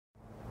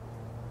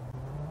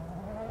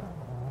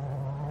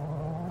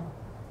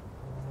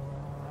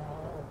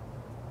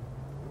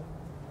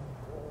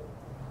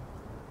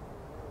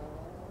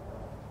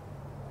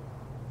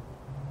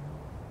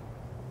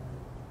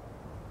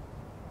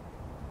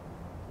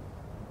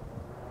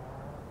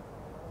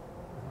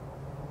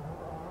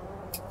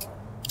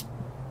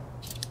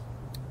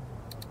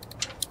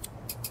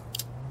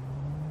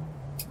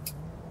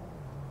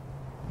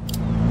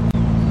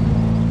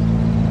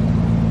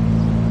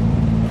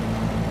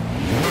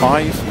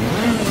5,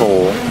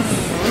 4,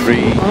 3,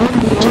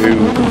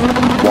 2,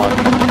 1,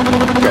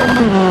 go.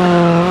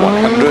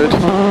 100,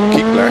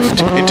 keep left,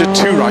 into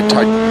 2 right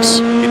tightens,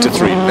 into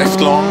 3 left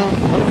long,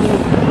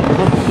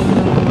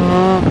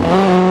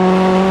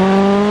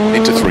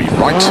 into 3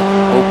 right,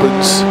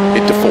 opens,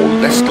 into 4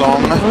 left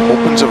long,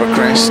 opens over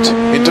crest,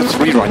 into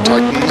 3 right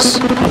tightens,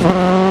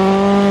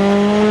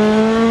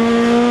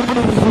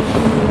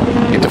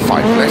 into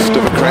 5 left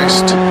over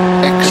crest,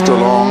 extra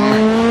long,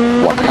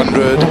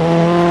 100,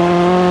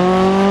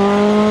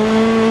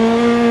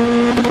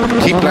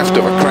 keep left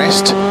over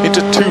crest,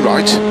 into 2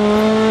 right,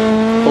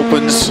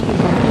 opens,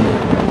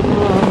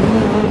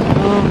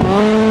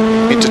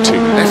 into 2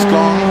 left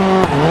long,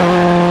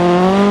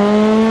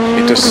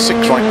 into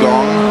 6 right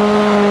long,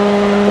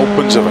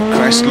 opens over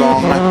crest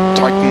long,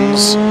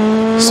 tightens,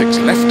 6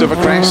 left over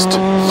crest,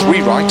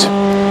 3 right,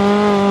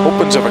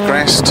 opens over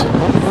crest,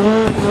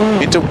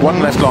 into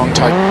 1 left long,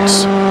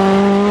 tightens,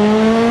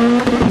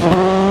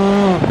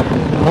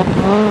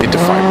 into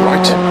 5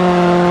 right,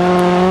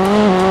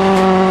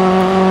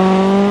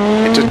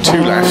 into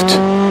 2 left,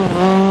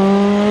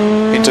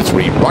 into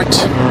 3 right,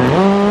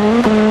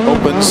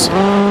 opens,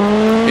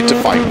 into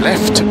 5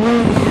 left,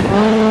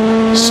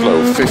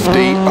 slow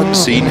 50,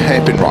 unseen,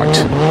 hairpin right,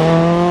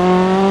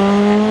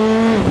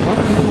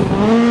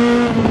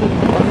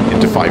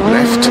 into 5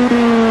 left,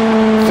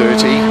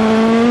 30,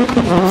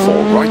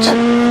 4 right,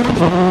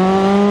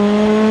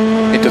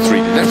 into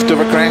 3 left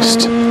over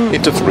crest,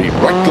 into 3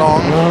 right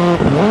long,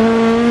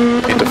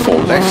 into 4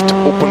 left,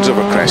 opens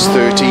over crest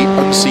 30,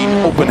 unseen,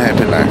 open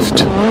hairpin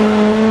left,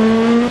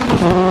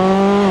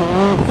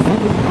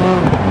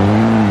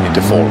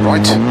 into 4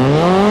 right,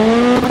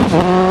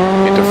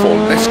 into 4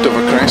 left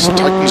over crest,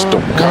 tightens,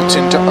 don't cut,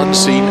 into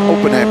unseen,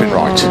 open hairpin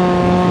right,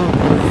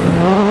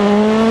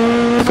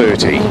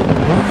 30,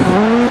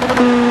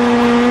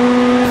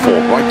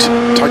 4 right,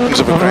 tightens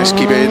over crest,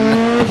 keep in,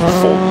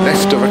 4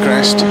 left over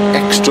crest,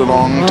 extra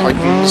long,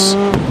 tightens,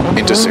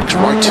 into 6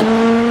 right,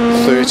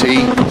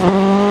 30,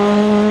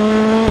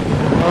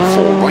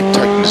 4 right,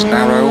 tightens,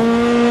 narrow,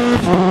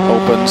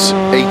 opens,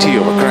 80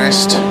 over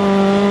crest, 2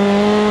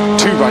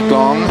 right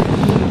long,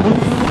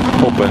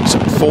 opens,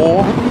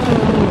 4,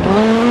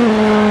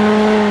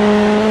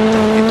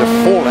 into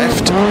 4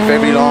 left,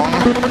 very long,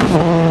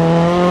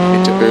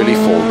 into early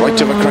 4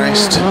 right over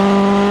crest,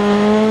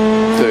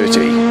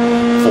 30,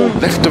 4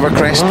 left over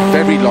crest,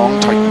 very long,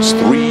 tightens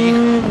 3,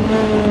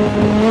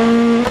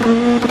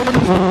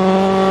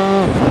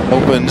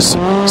 opens,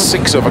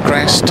 6 over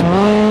crest,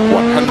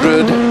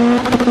 100,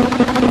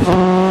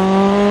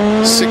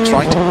 6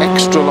 right,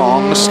 extra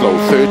long, slow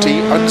 30,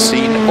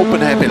 unseen,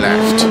 open hairpin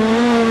left,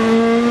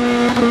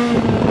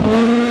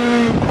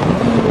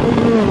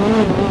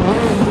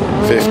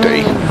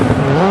 50,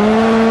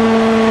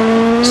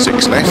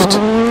 6 left,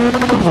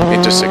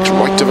 into 6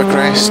 right over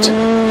crest,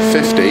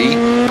 50,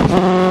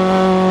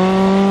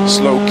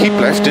 slow, keep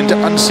left, into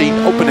unseen,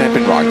 open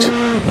hairpin right,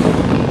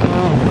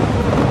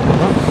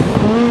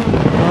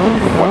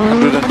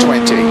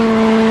 120,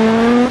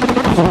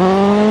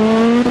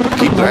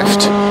 keep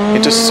left,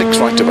 into 6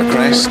 right over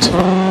crest,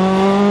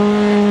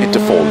 into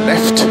 4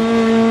 left,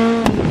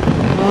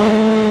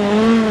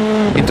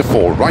 into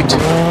 4 right,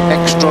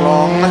 extra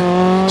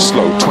long,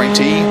 slow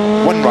 20,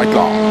 1 right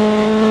long,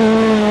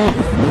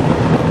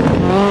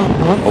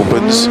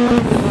 opens,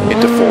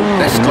 into 4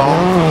 left long,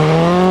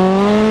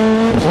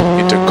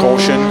 into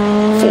caution,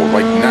 4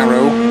 right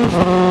narrow,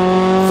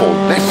 4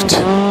 left,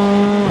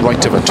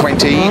 right over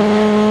 20,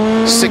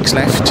 6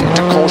 left,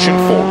 into caution,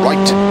 4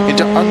 right,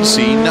 into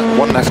unseen,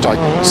 1 left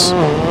tightens,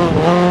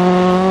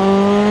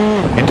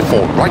 into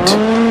 4 right,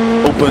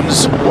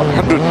 opens,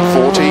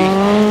 140,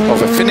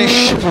 over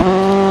finish,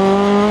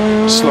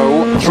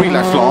 slow, 3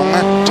 left long,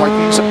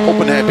 tightens,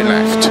 open hairpin left.